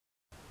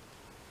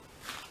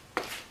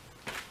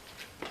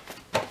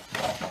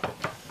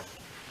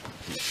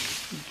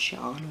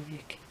John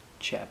Wick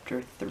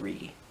Chapter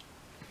 3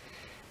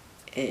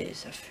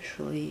 is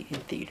officially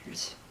in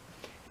theaters,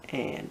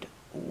 and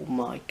oh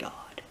my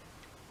god,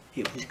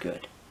 it was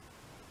good.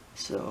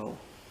 So,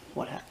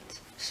 what happens?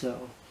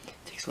 So, it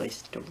takes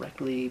place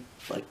directly,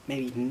 like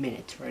maybe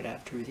minutes right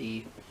after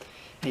the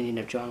ending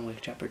of John Wick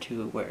Chapter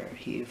 2, where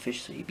he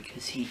officially,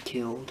 because he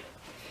killed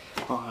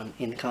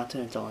in the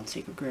Continental on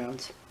sacred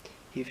grounds,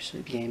 he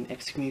officially became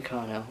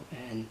excommunicado,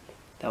 and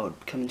that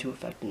would come into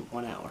effect in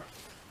 1 hour.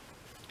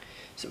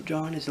 So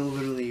John is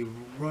literally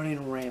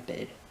running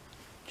rampant,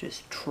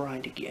 just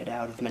trying to get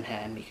out of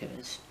Manhattan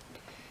because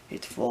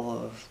it's full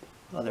of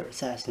other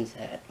assassins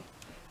that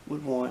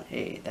would want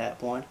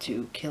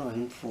to kill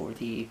him for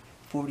the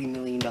 $40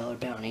 million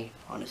bounty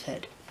on his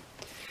head.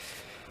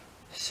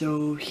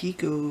 So he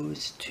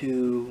goes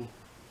to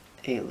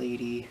a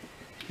lady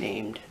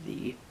named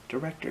the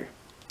Director,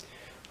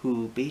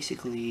 who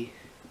basically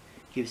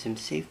gives him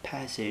safe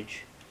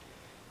passage,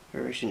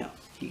 or actually no,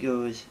 he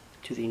goes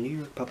to the New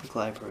York Public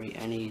Library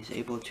and he's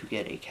able to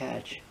get a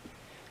catch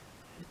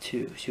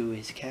to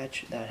his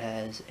catch that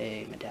has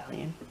a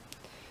medallion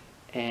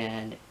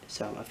and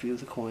a few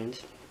of the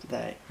coins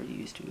that are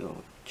used to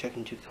go check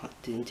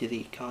into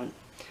the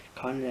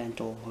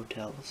Continental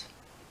hotels,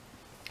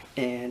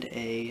 and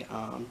a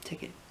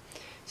ticket.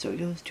 So he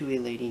goes to a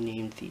lady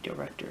named the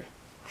Director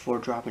before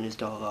dropping his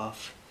dog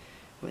off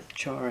with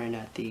Charin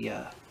at the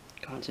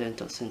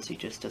Continental, since he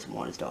just doesn't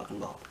want his dog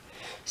involved.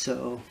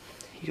 So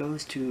he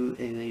goes to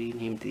a lady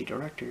named the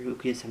Director, who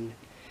gives him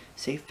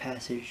safe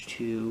passage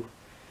to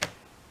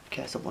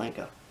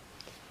Casablanca.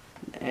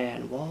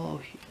 And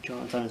while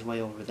John's on his way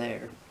over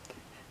there,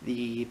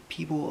 the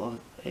people of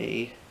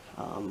a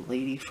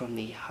lady from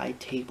the High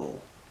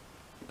Table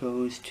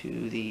goes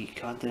to the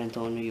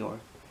Continental in New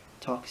York,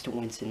 talks to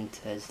Winston, and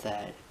says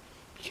that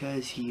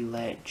because he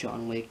let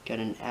John Wick get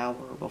an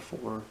hour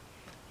before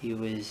he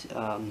was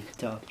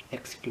dubbed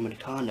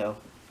excommunicado,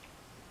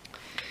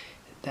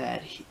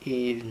 that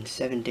in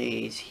 7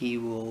 days he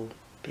will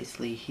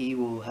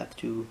have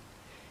to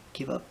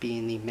give up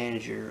being the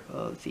manager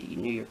of the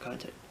New York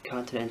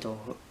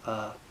Continental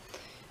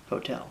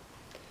hotel.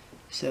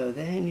 So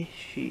then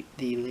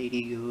the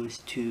lady goes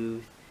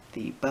to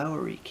the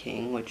Bowery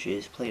King, which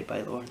is played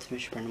by Lawrence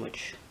Fishburne,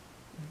 which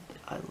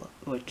I love,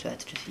 which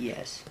that's just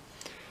yes.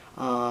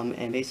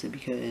 And basically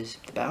because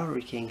the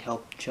Bowery King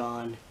helped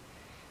John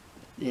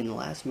in the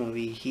last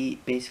movie,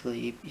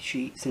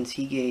 since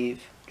he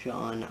gave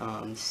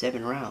John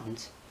 7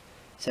 rounds,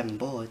 7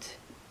 bullets,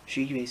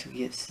 she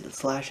basically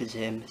slashes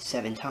him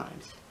 7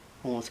 times,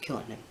 almost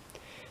killing him.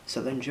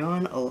 So then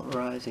John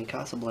arrives in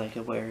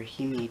Casablanca, where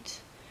he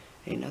meets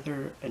an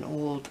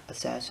old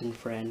assassin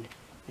friend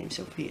named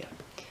Sophia.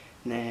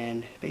 And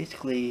then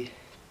she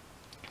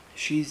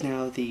she's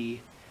now the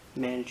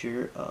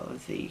manager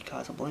of the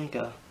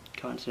Casablanca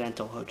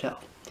Continental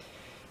Hotel.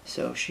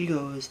 So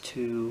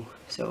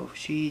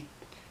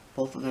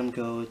both of them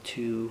go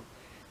to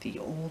the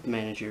old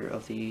manager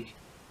of the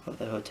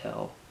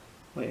hotel,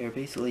 where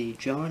basically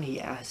John, he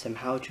asks him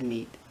how to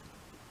meet,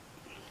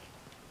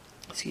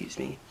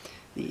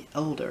 the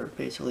elder,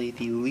 basically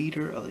the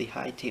leader of the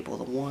High Table,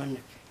 the one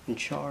in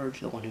charge,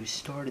 the one who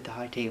started the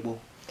High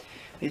Table,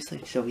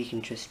 basically so he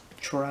can just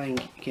try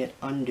and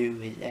undo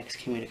his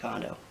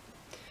excommunicado.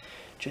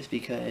 Just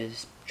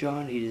because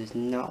John, he does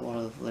not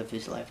want to live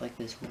his life like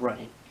this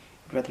running.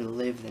 He'd rather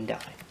live than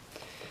die.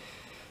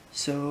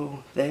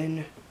 So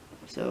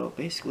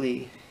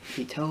basically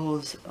he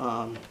tells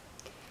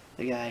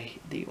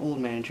the old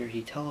manager,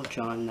 he tells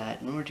John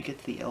that in order to get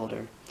to the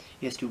elder,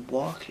 he has to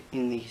walk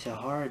in the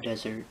Sahara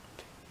Desert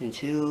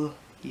until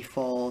he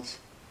falls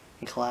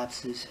and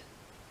collapses,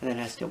 and then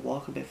has to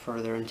walk a bit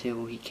further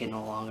until he can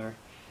no longer,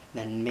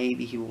 then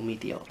maybe he will meet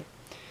the elder.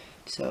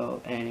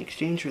 So in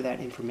exchange for that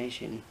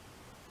information,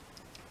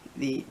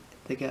 the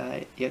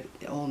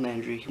old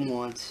manager, he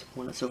wants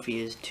one of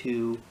Sophia's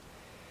 2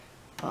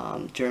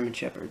 German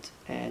Shepherds,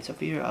 and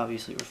Sophia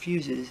obviously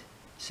refuses.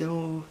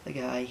 So the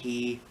guy,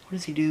 what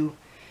does he do?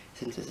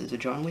 Since this is a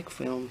John Wick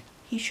film,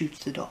 he shoots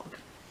the dog.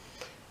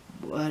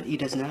 But he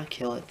does not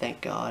kill it,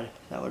 thank God.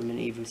 That would have been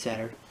even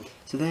sadder.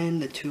 So then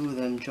the 2 of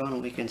them,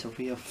 John Wick and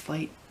Sophia,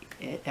 fight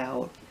it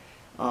out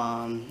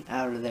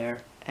of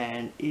there,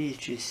 and it is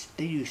just,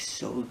 they do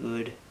so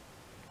good.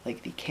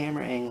 Like the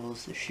camera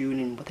angles, the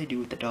shooting, what they do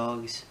with the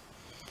dogs,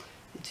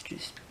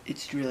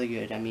 it's really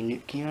good. I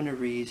mean, Keanu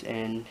Reeves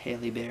and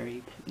Halle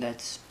Berry,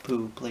 that's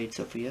who played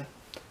Sophia,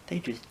 they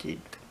just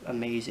did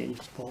amazing,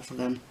 both of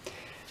them.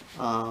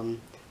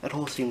 That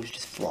whole scene was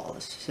just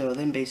flawless. So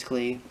then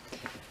basically,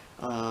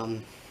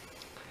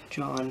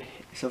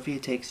 Sophia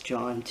takes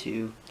John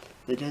to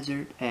the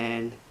desert,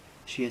 and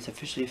she has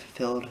officially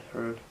fulfilled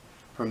her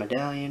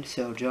medallion.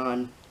 So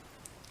John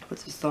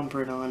puts his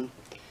thumbprint on,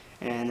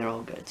 and they're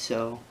all good.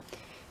 So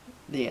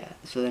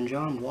then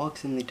John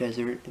walks in the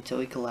desert until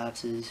he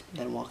collapses,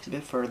 then walks a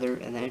bit further,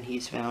 and then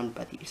he's found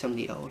by some of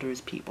the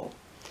elder's people.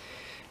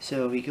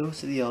 So he goes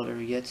to the elder,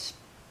 he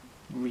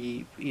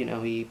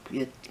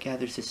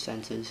gathers his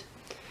senses,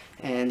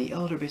 and the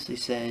elder basically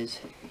says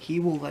he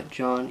will let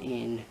John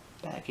in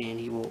back in,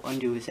 he will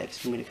undo his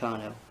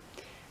excommunicado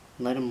and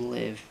let him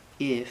live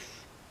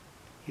if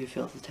he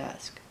fulfills the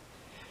task.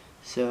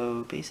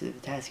 So basically the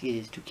task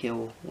is to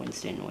kill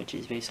Winston, which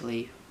is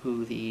basically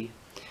who the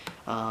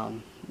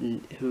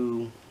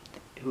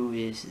who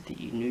is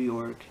the New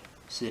York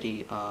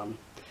City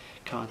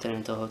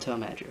Continental Hotel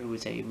manager, who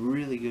is a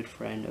really good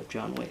friend of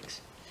John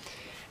Wick's.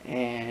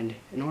 And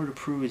in order to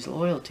prove his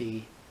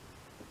loyalty,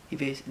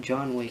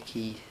 John Wick,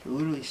 he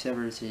literally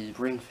severs his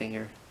ring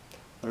finger,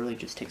 literally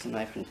just takes a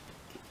knife and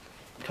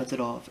cuts it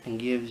off and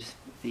gives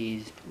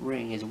his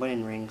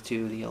wedding ring,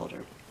 to the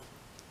elder,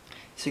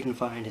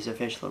 signifying his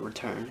official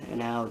return, and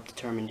now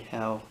determined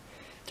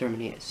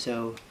he is.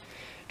 So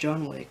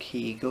John Wick,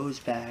 he goes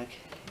back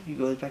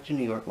to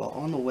New York. While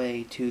on the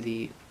way to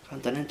the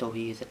Continental,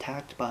 he is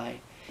attacked by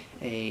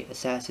a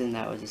assassin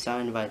that was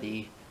assigned by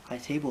the high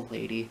table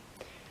lady.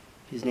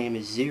 His name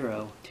is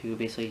Zero, to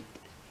basically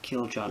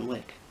kill John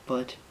Wick.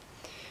 But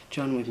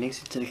John Wick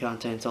makes it to the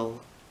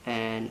Continental,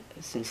 and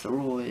since the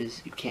rule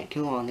is you can't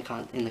kill in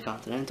the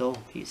Continental,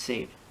 he's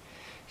saved.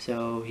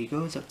 So he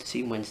goes up to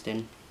see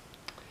Winston,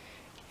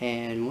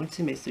 and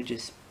Winston basically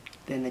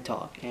then they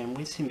talk, and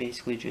Winston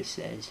basically just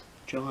says,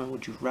 "John,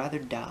 would you rather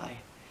die?"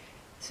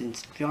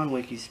 Since John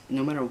Wick,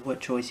 no matter what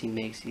choice he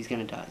makes, he's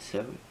gonna die.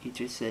 So he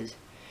just says,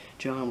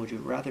 "John, would you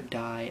rather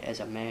die as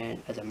a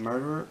man, as a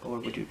murderer, or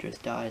would you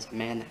just die as a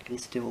man that can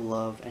still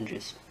love and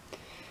just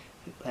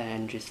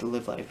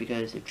live life?"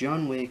 Because if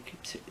John Wick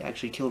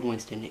actually killed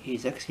Winston,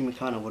 his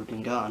excommunicado would have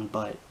been gone,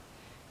 but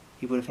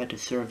he would have had to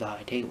serve the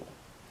high table.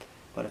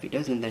 But if he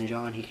doesn't, then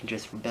John, he can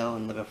just rebel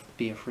and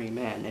be a free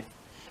man.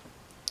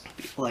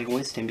 Like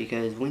Winston,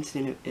 because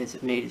Winston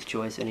has made his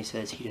choice, and he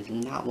says he does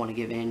not want to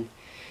give in.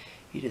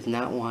 He does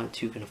not want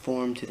to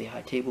conform to the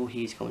high table.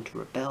 He's going to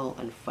rebel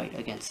and fight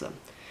against them.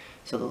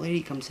 So the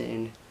lady comes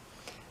in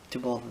to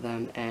both of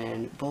them,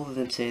 and both of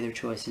them say their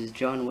choices.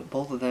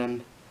 Both of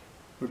them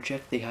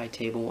reject the high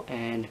table,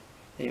 and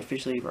they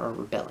officially are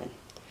rebelling.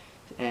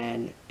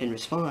 And in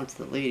response,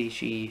 the lady,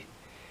 she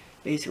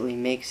basically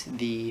makes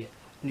the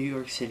New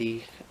York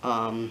City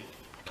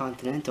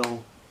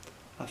Continental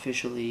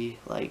officially,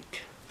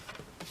 like,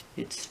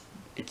 it's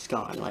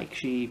gone. Like,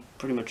 she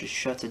pretty much just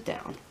shuts it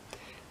down.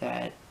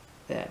 That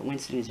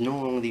Winston is no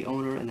longer the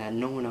owner, and that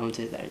no one owns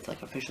it, that it's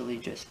like officially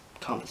just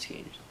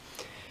confiscated.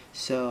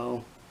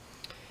 So,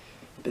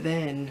 but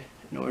then,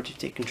 in order to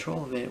take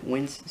control of it,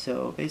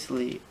 so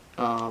basically,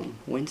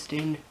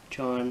 Winston,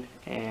 John,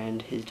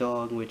 and his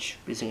dog, which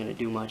isn't going to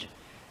do much,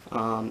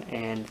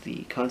 and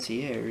the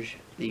concierge,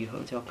 the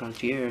hotel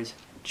concierge,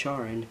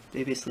 Charin,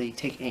 they basically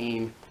take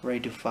aim,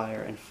 ready to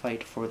fire, and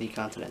fight for the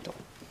Continental.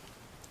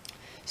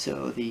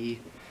 So the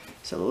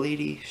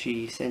lady,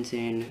 she sends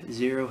in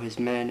Zero, his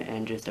men,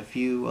 and just a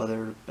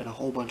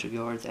whole bunch of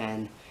guards,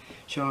 and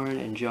Charin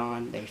and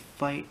John, they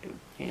fight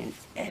in an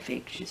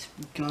epic, just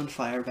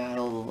gunfire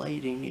battle. The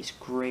lighting is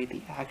great,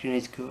 the action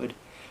is good,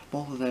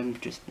 both of them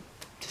just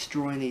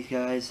destroying these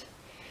guys.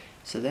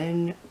 So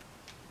then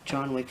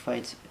John Wick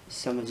fights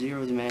some of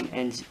Zero's men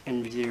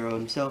and Zero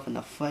himself in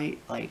the fight.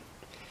 Like,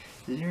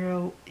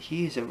 Zero,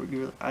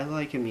 I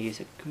like him, he's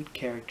a good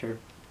character.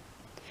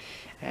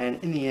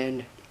 And in the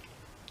end,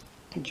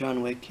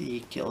 John Wick,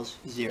 he kills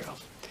Zero.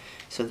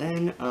 So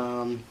then,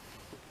 the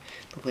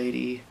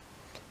lady,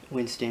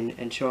 Winston,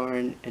 and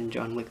Charin, and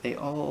John Wick, they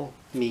all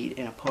meet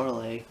in a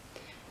parlay.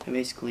 And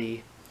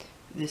basically,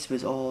 this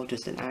was all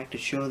just an act to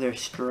show their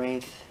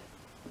strength.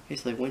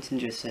 Basically, Winston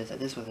just says that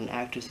this was an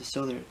act just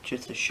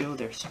to show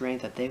their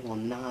strength, that they will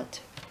not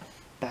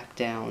back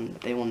down,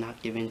 that they will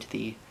not give in to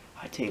the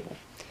high table.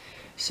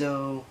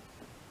 So,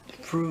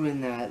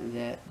 proving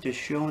that just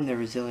showing their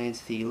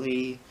resilience, the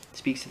lady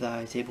speaks to the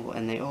high table,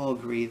 and they all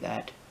agree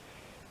that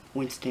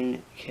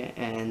Winston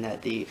and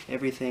that the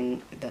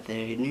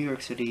New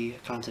York City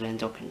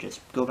Continental can just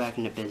go back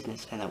into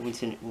business, and that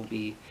Winston will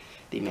be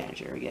the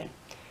manager again.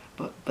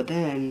 But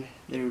then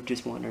they're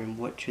just wondering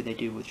what should they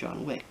do with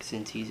John Wick,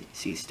 since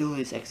he still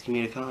is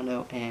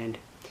excommunicado, and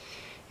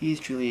he's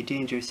truly a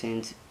danger,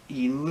 since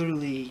he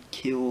literally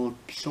killed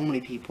so many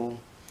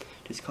people,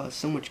 just caused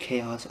so much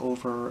chaos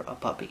over a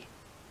puppy,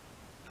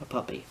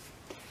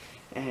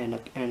 and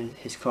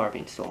his car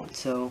being stolen.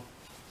 So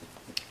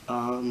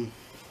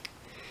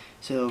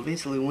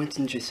basically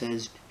Winston just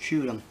says,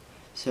 "Shoot him."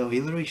 So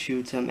he literally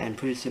shoots him and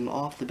pushes him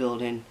off the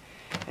building,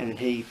 and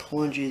he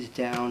plunges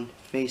down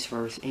face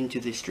first into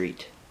the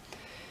street.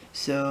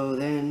 So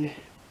then,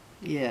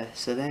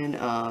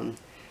 the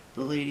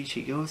lady,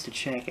 she goes to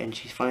check, and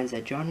she finds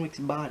that John Wick's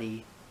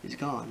body is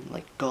gone,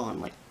 like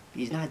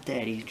he's not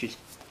dead, he just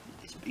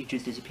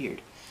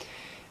disappeared.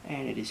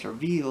 And it is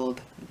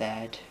revealed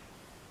that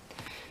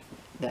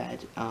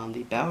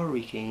the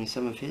Bowery King,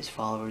 some of his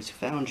followers,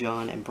 found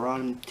John and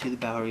brought him to the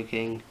Bowery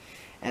King.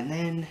 And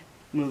then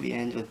the movie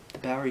ends with the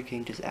Bowery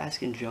King just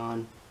asking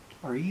John,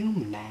 "Are you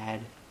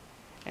mad?"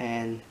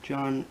 And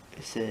John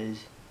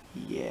says,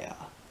 "Yeah."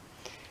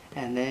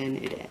 And then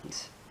it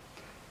ends.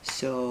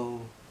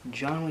 So,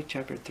 John Wick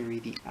Chapter 3,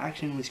 the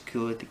action was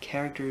good, the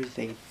characters,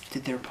 they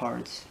did their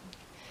parts.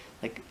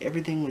 Like,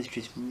 everything was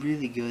just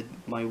really good.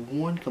 My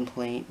one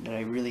complaint that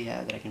I really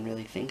have, that I can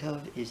really think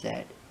of, is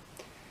that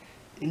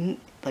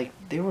like,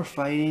 they were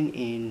fighting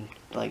in,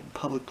 like,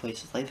 public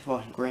places. Like, they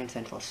fought in Grand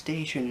Central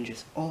Station and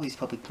just all these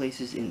public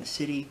places in the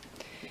city,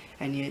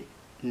 and yet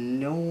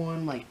no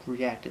one, like,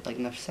 reacted. Like,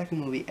 in the second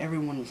movie,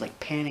 everyone was, like,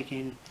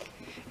 panicking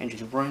and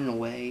just running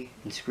away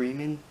and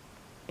screaming,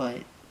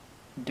 but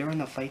during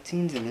the fight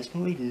scenes in this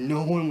movie,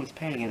 no one was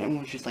panicking. Everyone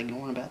was just, like,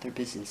 going about their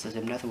business as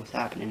if nothing was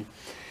happening.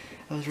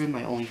 That was really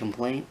my only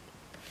complaint.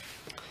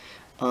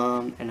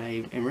 And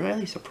I am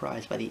really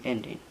surprised by the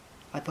ending.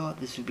 I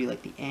thought this would be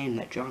like the end,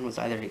 that John was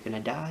either gonna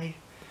die,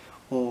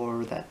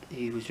 or that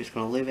he was just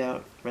gonna live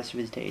out the rest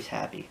of his days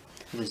happy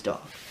with his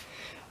dog.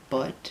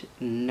 But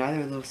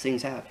neither of those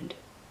things happened.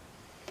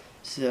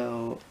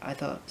 So I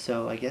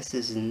guess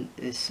this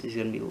is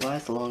gonna be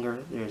last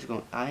longer.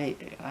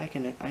 I'm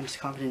just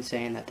confident in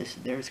saying that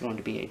there's going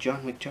to be a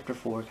John Wick Chapter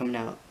 4 coming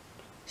out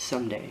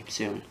someday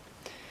soon.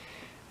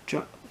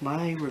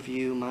 My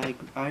review,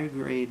 I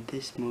grade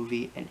this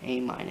movie an A-.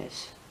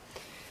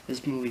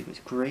 This movie was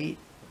great.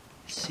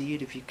 See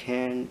it if you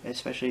can,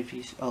 especially if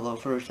you, although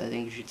first I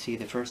think you should see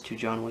the first 2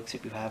 John Wicks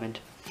if you haven't.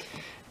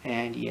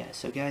 And yeah,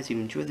 so guys, if you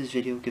enjoyed this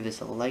video, give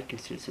this a like,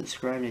 consider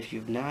subscribing if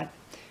you've not,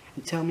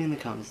 and tell me in the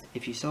comments,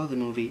 if you saw the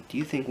movie, do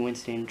you think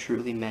Winston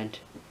truly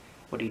meant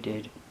what he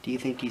did? Do you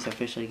think he's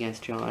officially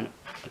against John?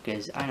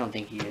 Because I don't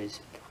think he is.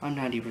 I'm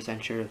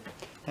 90% sure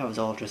that was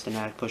all just an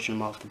act pushing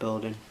him off the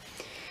building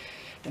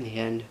in the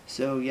end.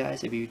 So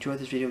guys, if you enjoyed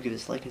this video, give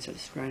this a like and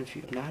subscribe if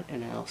you have not,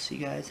 and I'll see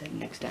you guys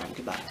next time.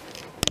 Goodbye.